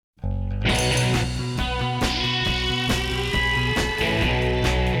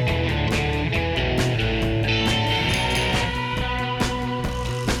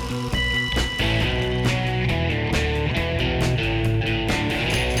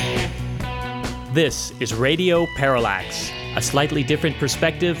This is Radio Parallax, a slightly different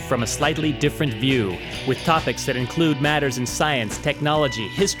perspective from a slightly different view, with topics that include matters in science, technology,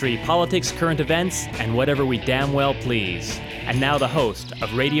 history, politics, current events, and whatever we damn well please. And now the host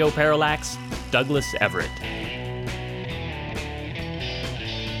of Radio Parallax, Douglas Everett.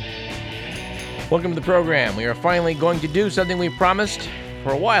 Welcome to the program. We are finally going to do something we promised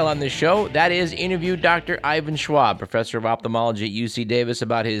for a while on this show. That is interview Dr. Ivan Schwab, professor of ophthalmology at UC Davis,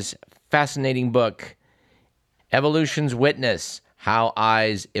 about his fascinating book, Evolution's Witness: How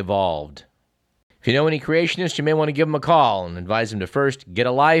Eyes Evolved. If you know any creationists, you may want to give them a call and advise them to first get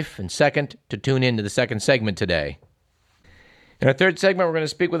a life, and second, to tune in to the second segment today. In our third segment, we're going to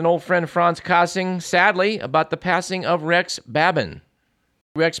speak with an old friend, Franz Kassing, sadly, about the passing of Rex Babin.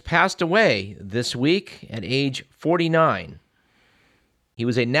 Rex passed away this week at age 49. He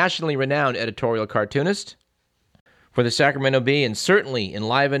was a nationally renowned editorial cartoonist for the Sacramento Bee and certainly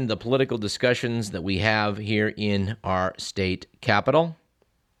enlivened the political discussions that we have here in our state capital.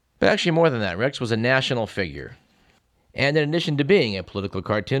 But actually more than that, Rex was a national figure. And in addition to being a political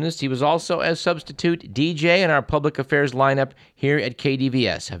cartoonist, he was also a substitute DJ in our public affairs lineup here at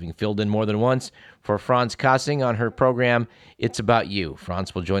KDVS, having filled in more than once for Franz Kassing on her program, It's About You.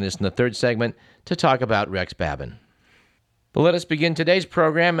 Franz will join us in the third segment to talk about Rex Babin. But let us begin today's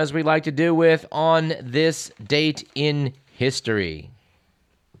program, as we like to do, with On This Date in History.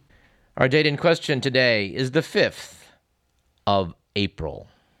 Our date in question today is the 5th of April.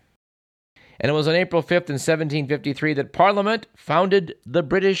 And it was on April 5th in 1753 that Parliament founded the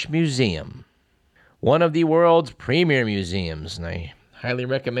British Museum, one of the world's premier museums. And I highly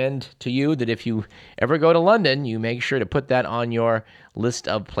recommend to you that if you ever go to London, you make sure to put that on your list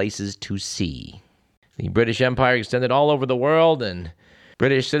of places to see. The British Empire extended all over the world, and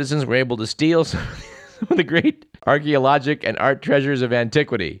British citizens were able to steal some of the great archaeologic and art treasures of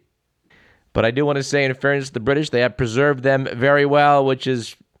antiquity. But I do want to say, in fairness to the British, they have preserved them very well, which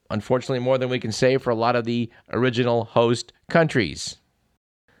is unfortunately more than we can say for a lot of the original host countries.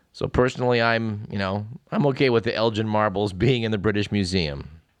 So personally, I'm okay with the Elgin marbles being in the British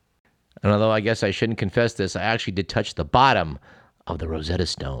Museum. And although I guess I shouldn't confess this, I actually did touch the bottom of the Rosetta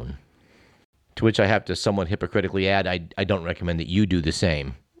Stone. To which I have to somewhat hypocritically add, I don't recommend that you do the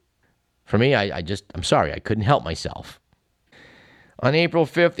same. For me, I'm sorry, I couldn't help myself. On April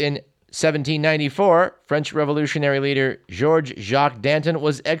 5th in 1794, French revolutionary leader Georges-Jacques Danton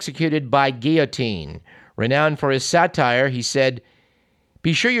was executed by guillotine. Renowned for his satire, he said,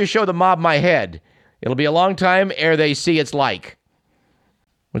 "Be sure you show the mob my head. It'll be a long time ere they see its like."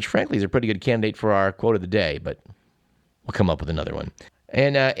 Which, frankly, is a pretty good candidate for our quote of the day, but we'll come up with another one.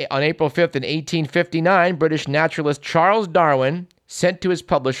 And on April 5th in 1859, British naturalist Charles Darwin sent to his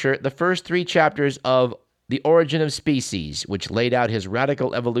publisher the first 3 chapters of The Origin of Species, which laid out his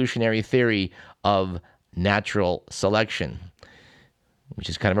radical evolutionary theory of natural selection, which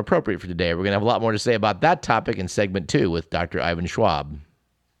is kind of appropriate for today. We're going to have a lot more to say about that topic in segment 2 with Dr. Ivan Schwab.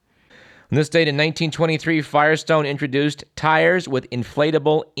 On this date in 1923, Firestone introduced tires with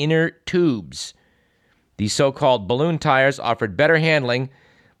inflatable inner tubes. These so-called balloon tires offered better handling,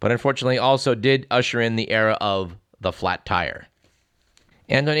 but unfortunately also did usher in the era of the flat tire.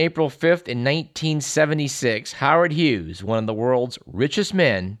 And on April 5th in 1976, Howard Hughes, one of the world's richest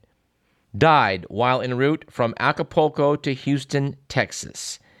men, died while en route from Acapulco to Houston,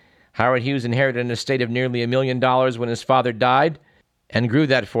 Texas. Howard Hughes inherited an estate of nearly $1 million when his father died, and grew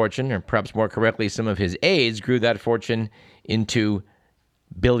that fortune, or perhaps more correctly, some of his aides grew that fortune into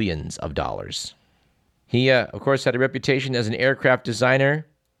billions of dollars. He, of course, had a reputation as an aircraft designer,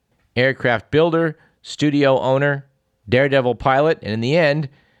 aircraft builder, studio owner, daredevil pilot, and in the end,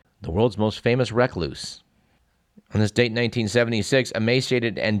 the world's most famous recluse. On this date in 1976,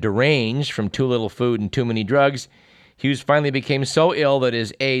 emaciated and deranged from too little food and too many drugs, Hughes finally became so ill that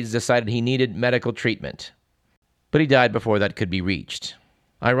his aides decided he needed medical treatment. But he died before that could be reached.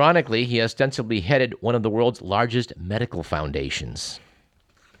 Ironically, he ostensibly headed one of the world's largest medical foundations.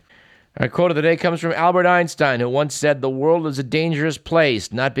 Our quote of the day comes from Albert Einstein, who once said, "The world is a dangerous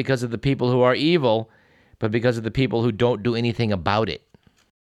place, not because of the people who are evil, but because of the people who don't do anything about it."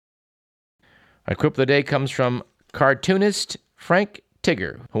 Our quip of the day comes from cartoonist Frank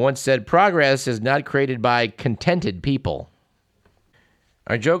Tigger, who once said, "Progress is not created by contented people."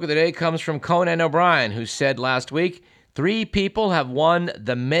 Our joke of the day comes from Conan O'Brien, who said last week, 3 people have won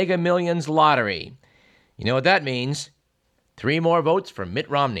the Mega Millions lottery. You know what that means? 3 more votes for Mitt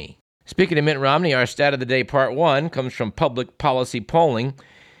Romney. Speaking of Mitt Romney, our stat of the day, part 1, comes from Public Policy Polling,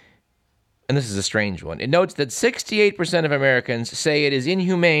 and this is a strange one. It notes that 68% of Americans say it is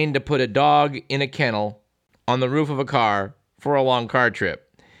inhumane to put a dog in a kennel on the roof of a car for a long car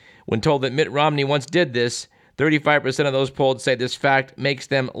trip, When told that Mitt Romney once did this, 35% of those polled say this fact makes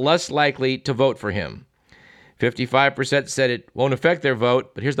them less likely to vote for him. 55% said it won't affect their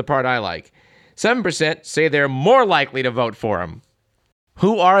vote, but here's the part I like. 7% say they're more likely to vote for him.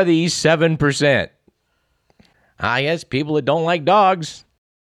 Who are these 7%? I guess people that don't like dogs.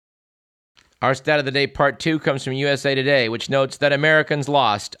 Our Stat of the Day Part 2 comes from USA Today, which notes that Americans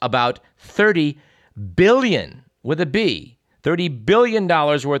lost about $30 billion, with a B, $30 billion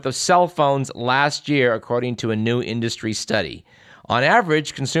worth of cell phones last year, according to a new industry study. On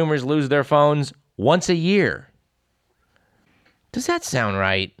average, consumers lose their phones once a year. Does that sound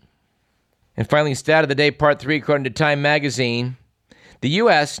right? And finally, Stat of the Day Part 3, according to Time Magazine, the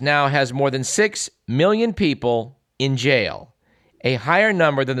U.S. now has more than 6 million people in jail, a higher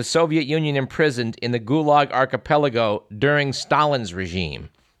number than the Soviet Union imprisoned in the Gulag Archipelago during Stalin's regime.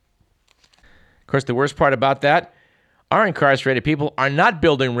 Of course, the worst part about that, our incarcerated people are not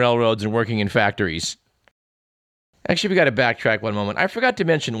building railroads and working in factories. Actually, we got to backtrack one moment. I forgot to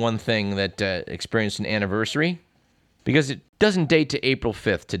mention one thing that experienced an anniversary, because it doesn't date to April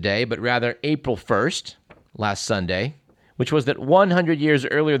 5th today, but rather April 1st, last Sunday, which was that 100 years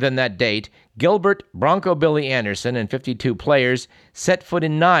earlier than that date, Gilbert Bronco Billy Anderson and 52 players set foot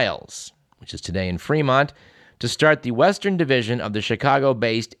in Niles, which is today in Fremont, to start the Western Division of the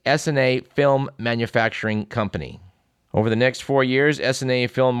Chicago-based S&A Film Manufacturing Company. Over the next 4 years, S&A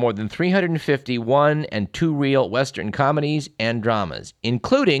filmed more than 350 one- and two-reel Western comedies and dramas,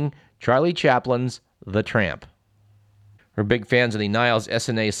 including Charlie Chaplin's The Tramp. We're big fans of the Niles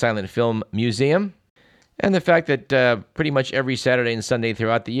S&A Silent Film Museum, and the fact that pretty much every Saturday and Sunday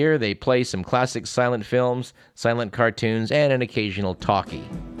throughout the year, they play some classic silent films, silent cartoons, and an occasional talkie.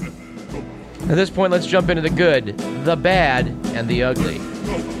 At this point, let's jump into the good, the bad, and the ugly.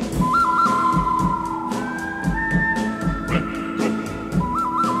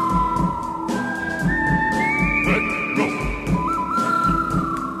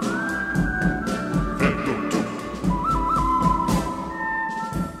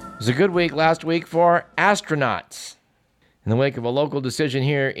 It was a good week last week for astronauts. In the wake of a local decision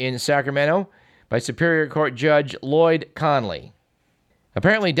here in Sacramento by Superior Court Judge Lloyd Conley.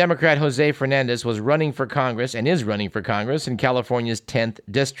 Apparently, Democrat Jose Fernandez was running for Congress and is running for Congress in California's 10th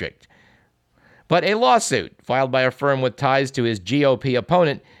District. But a lawsuit filed by a firm with ties to his GOP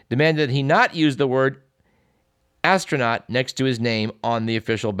opponent demanded that he not use the word astronaut next to his name on the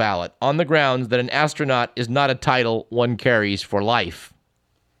official ballot, on the grounds that an astronaut is not a title one carries for life.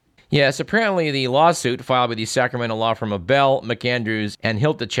 Yes, apparently the lawsuit filed by the Sacramento law firm of Bell, McAndrews, and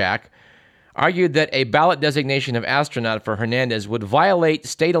Hiltachak argued that a ballot designation of astronaut for Hernandez would violate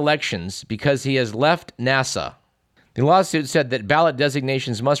state elections because he has left NASA. The lawsuit said that ballot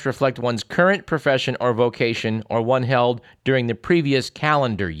designations must reflect one's current profession or vocation or one held during the previous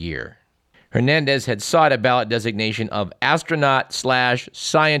calendar year. Hernandez had sought a ballot designation of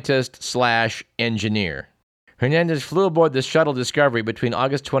astronaut/scientist/engineer. Hernandez flew aboard the shuttle Discovery between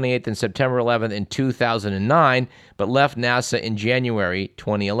August 28th and September 11th in 2009, but left NASA in January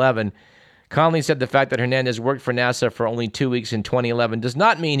 2011. Conley said the fact that Hernandez worked for NASA for only 2 weeks in 2011 does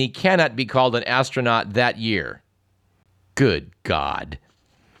not mean he cannot be called an astronaut that year. Good God.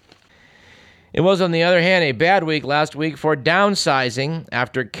 It was, on the other hand, a bad week last week for downsizing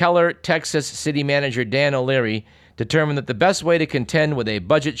after Keller, Texas city manager Dan O'Leary determined that the best way to contend with a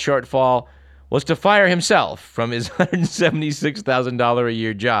budget shortfall was to fire himself from his $176,000 a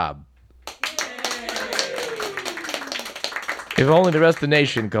year job. If only the rest of the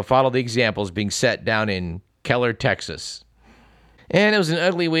nation could follow the examples being set down in Keller, Texas. And it was an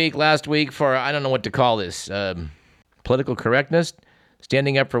ugly week last week for, I don't know what to call this, political correctness,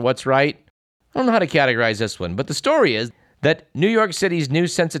 standing up for what's right. I don't know how to categorize this one, but the story is that New York City's new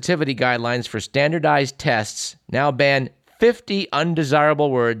sensitivity guidelines for standardized tests now ban 50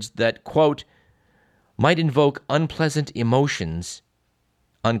 undesirable words that, quote, might invoke unpleasant emotions,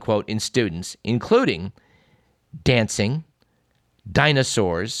 unquote, in students, including dancing,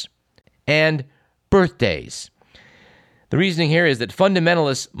 dinosaurs, and birthdays. The reasoning here is that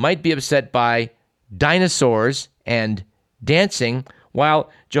fundamentalists might be upset by dinosaurs and dancing,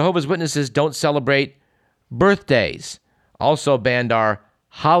 while Jehovah's Witnesses don't celebrate birthdays. Also banned are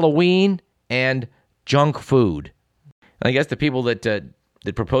Halloween and junk food. And I guess the people that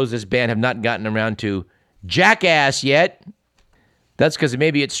proposed this ban have not gotten around to jackass yet. That's because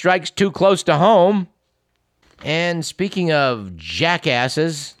maybe it strikes too close to home. And speaking of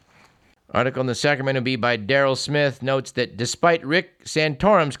jackasses, article in the Sacramento Bee by Daryl Smith notes that despite Rick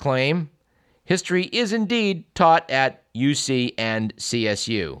Santorum's claim, history is indeed taught at UC and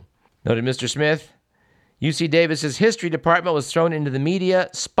CSU. Noted Mr. Smith, UC Davis's history department was thrown into the media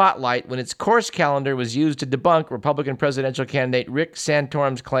spotlight when its course calendar was used to debunk Republican presidential candidate Rick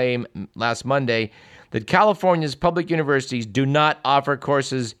Santorum's claim last Monday that California's public universities do not offer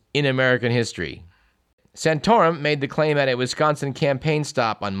courses in American history. Santorum made the claim at a Wisconsin campaign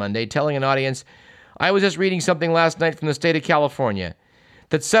stop on Monday, telling an audience, "I was just reading something last night from the state of California,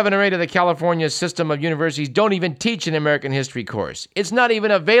 that 7 or 8 of the California system of universities don't even teach an American history course. It's not even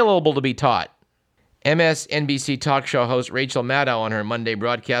available to be taught." MSNBC talk show host Rachel Maddow on her Monday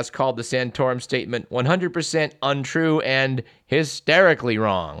broadcast called the Santorum statement 100% untrue and hysterically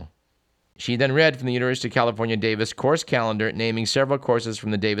wrong. She then read from the University of California Davis course calendar, naming several courses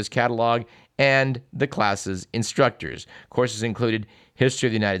from the Davis catalog and the class's instructors. Courses included History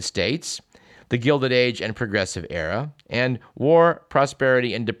of the United States, the Gilded Age and Progressive Era, and War,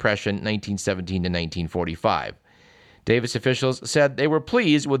 Prosperity, and Depression, 1917 to 1945. Davis officials said they were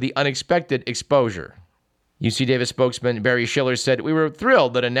pleased with the unexpected exposure. UC Davis spokesman Barry Schiller said, "We were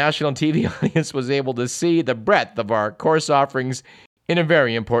thrilled that a national TV audience was able to see the breadth of our course offerings in a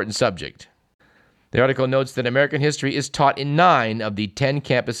very important subject." The article notes that American history is taught in 9 of the 10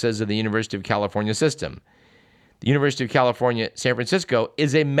 campuses of the University of California system. The University of California, San Francisco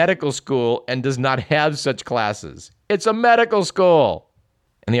is a medical school and does not have such classes. It's a medical school.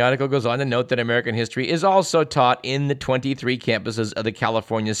 And the article goes on to note that American history is also taught in the 23 campuses of the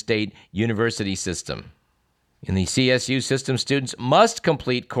California State University system. In the CSU system, students must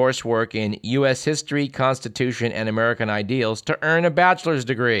complete coursework in U.S. history, Constitution, and American ideals to earn a bachelor's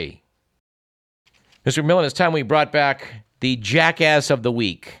degree. Mr. McMillan, it's time we brought back the Jackass of the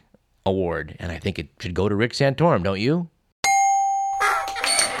Week award, and I think it should go to Rick Santorum, don't you?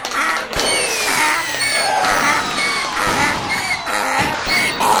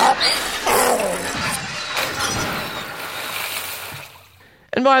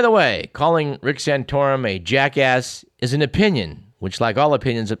 And by the way, calling Rick Santorum a jackass is an opinion, which, like all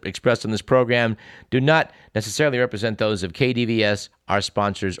opinions expressed on this program, do not necessarily represent those of KDVS, our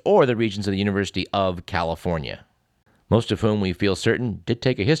sponsors, or the Regents of the University of California, most of whom we feel certain did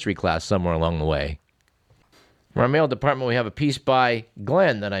take a history class somewhere along the way. From our mail department, we have a piece by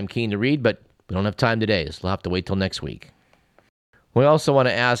Glenn that I'm keen to read, but we don't have time today, so we'll have to wait till next week. We also want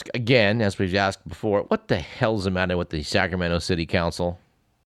to ask again, as we've asked before, what the hell's the matter with the Sacramento City Council?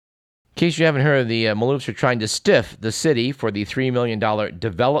 In case you haven't heard, the Maloofs are trying to stiff the city for the $3 million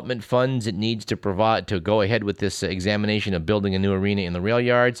development funds it needs to provide to go ahead with this examination of building a new arena in the rail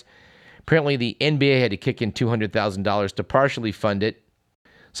yards. Apparently, the NBA had to kick in $200,000 to partially fund it.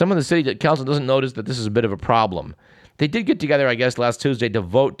 Some of the city council doesn't notice that this is a bit of a problem. They did get together, I guess, last Tuesday to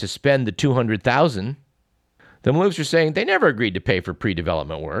vote to spend the $200,000. The Maloofs are saying they never agreed to pay for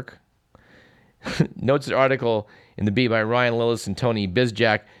pre-development work. Notes an article in the Bee by Ryan Lillis and Tony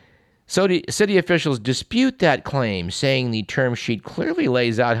Bizjack. City officials dispute that claim, saying the term sheet clearly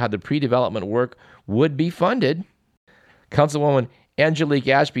lays out how the pre-development work would be funded. Councilwoman Angelique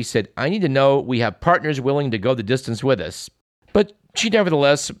Ashby said, "I need to know we have partners willing to go the distance with us." But she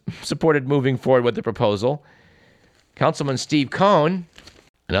nevertheless supported moving forward with the proposal. Councilman Steve Cohn,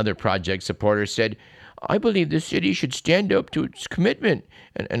 another project supporter, said, "I believe the city should stand up to its commitment,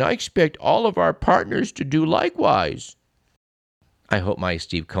 and I expect all of our partners to do likewise." I hope my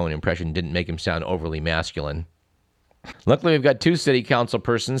Steve Cohn impression didn't make him sound overly masculine. Luckily, we've got 2 city council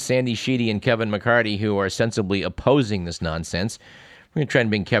persons, Sandy Sheedy and Kevin McCarty, who are sensibly opposing this nonsense. We're going to try and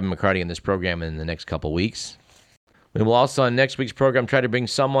bring Kevin McCarty in this program in the next couple weeks. We will also, on next week's program, try to bring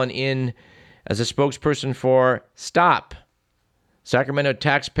someone in as a spokesperson for STOP, Sacramento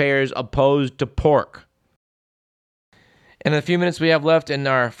Taxpayers Opposed to Pork. In the few minutes we have left in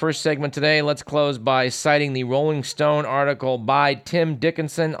our first segment today, let's close by citing the Rolling Stone article by Tim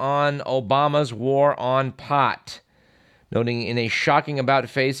Dickinson on Obama's war on pot. Noting in a shocking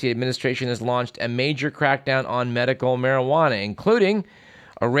about-face, the administration has launched a major crackdown on medical marijuana, including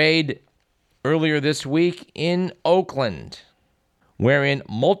a raid earlier this week in Oakland, wherein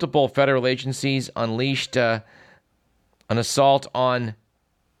multiple federal agencies unleashed an assault on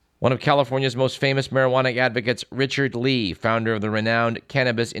one of California's most famous marijuana advocates, Richard Lee, founder of the renowned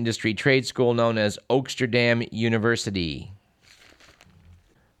cannabis industry trade school known as Oaksterdam University.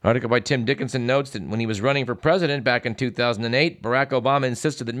 Article by Tim Dickinson notes that when he was running for president back in 2008, Barack Obama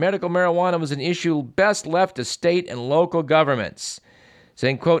insisted that medical marijuana was an issue best left to state and local governments,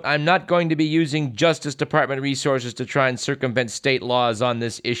 saying, quote, "I'm not going to be using Justice Department resources to try and circumvent state laws on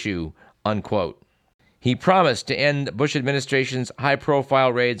this issue," unquote. He promised to end Bush administration's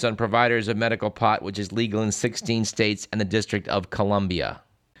high-profile raids on providers of medical pot, which is legal in 16 states and the District of Columbia.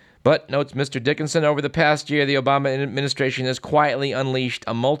 But, notes Mr. Dickinson, over the past year, the Obama administration has quietly unleashed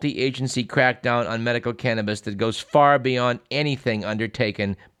a multi-agency crackdown on medical cannabis that goes far beyond anything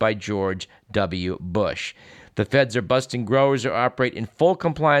undertaken by George W. Bush. The feds are busting growers who operate in full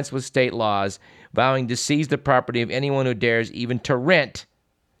compliance with state laws, vowing to seize the property of anyone who dares even to rent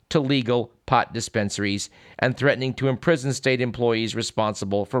to legal pot dispensaries, and threatening to imprison state employees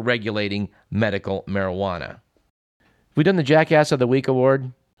responsible for regulating medical marijuana. Have we done the Jackass of the Week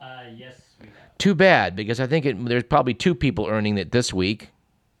award? Yes, we have. Too bad, because I think there's probably two people earning it this week.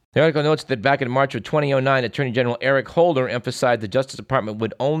 The article notes that back in March of 2009, Attorney General Eric Holder emphasized the Justice Department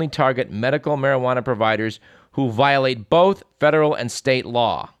would only target medical marijuana providers who violate both federal and state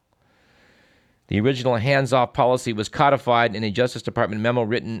law. The original hands-off policy was codified in a Justice Department memo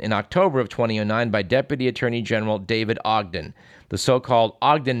written in October of 2009 by Deputy Attorney General David Ogden. The so-called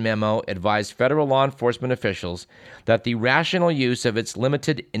Ogden memo advised federal law enforcement officials that the rational use of its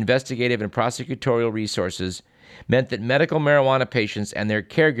limited investigative and prosecutorial resources meant that medical marijuana patients and their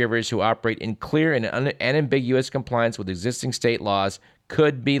caregivers who operate in clear and unambiguous compliance with existing state laws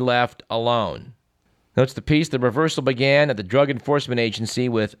could be left alone. Notes the piece, the reversal began at the Drug Enforcement Agency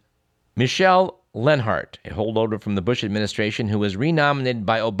with Michelle Lenhart, a holdover from the Bush administration who was renominated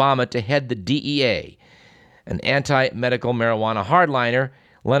by Obama to head the DEA. An anti-medical marijuana hardliner,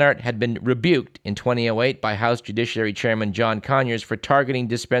 Lenhart had been rebuked in 2008 by House Judiciary Chairman John Conyers for targeting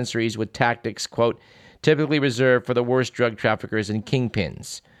dispensaries with tactics, quote, typically reserved for the worst drug traffickers and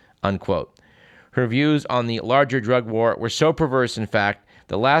kingpins, unquote. Her views on the larger drug war were so perverse, in fact,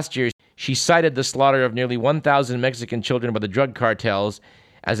 that last year she cited the slaughter of nearly 1,000 Mexican children by the drug cartels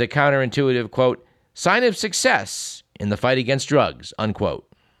as a counterintuitive, quote, sign of success in the fight against drugs, unquote.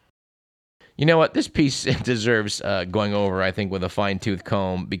 You know what? This piece deserves going over, I think, with a fine-tooth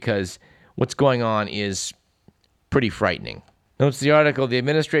comb, because what's going on is pretty frightening. Notes the article, the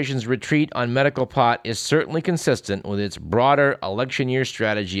administration's retreat on medical pot is certainly consistent with its broader election year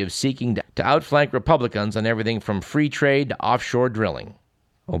strategy of seeking to outflank Republicans on everything from free trade to offshore drilling.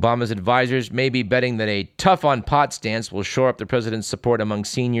 Obama's advisors may be betting that a tough-on-pot stance will shore up the president's support among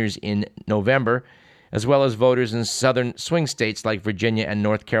seniors in November, as well as voters in southern swing states like Virginia and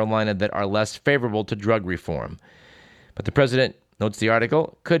North Carolina that are less favorable to drug reform. But the president, notes the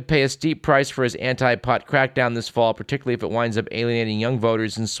article, could pay a steep price for his anti-pot crackdown this fall, particularly if it winds up alienating young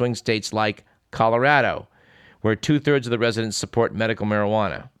voters in swing states like Colorado, where 2/3 of the residents support medical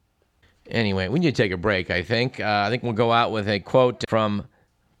marijuana. Anyway, we need to take a break, I think. I think we'll go out with a quote from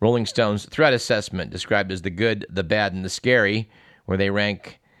Rolling Stone's threat assessment, described as the good, the bad, and the scary, where they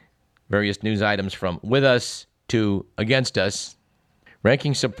rank various news items from with us to against us.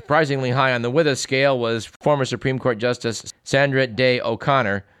 Ranking surprisingly high on the with us scale was former Supreme Court Justice Sandra Day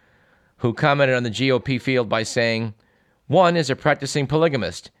O'Connor, who commented on the GOP field by saying, one is a practicing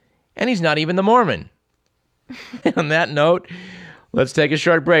polygamist, and he's not even the Mormon. On that note, let's take a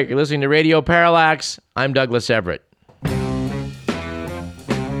short break. You're listening to Radio Parallax. I'm Douglas Everett.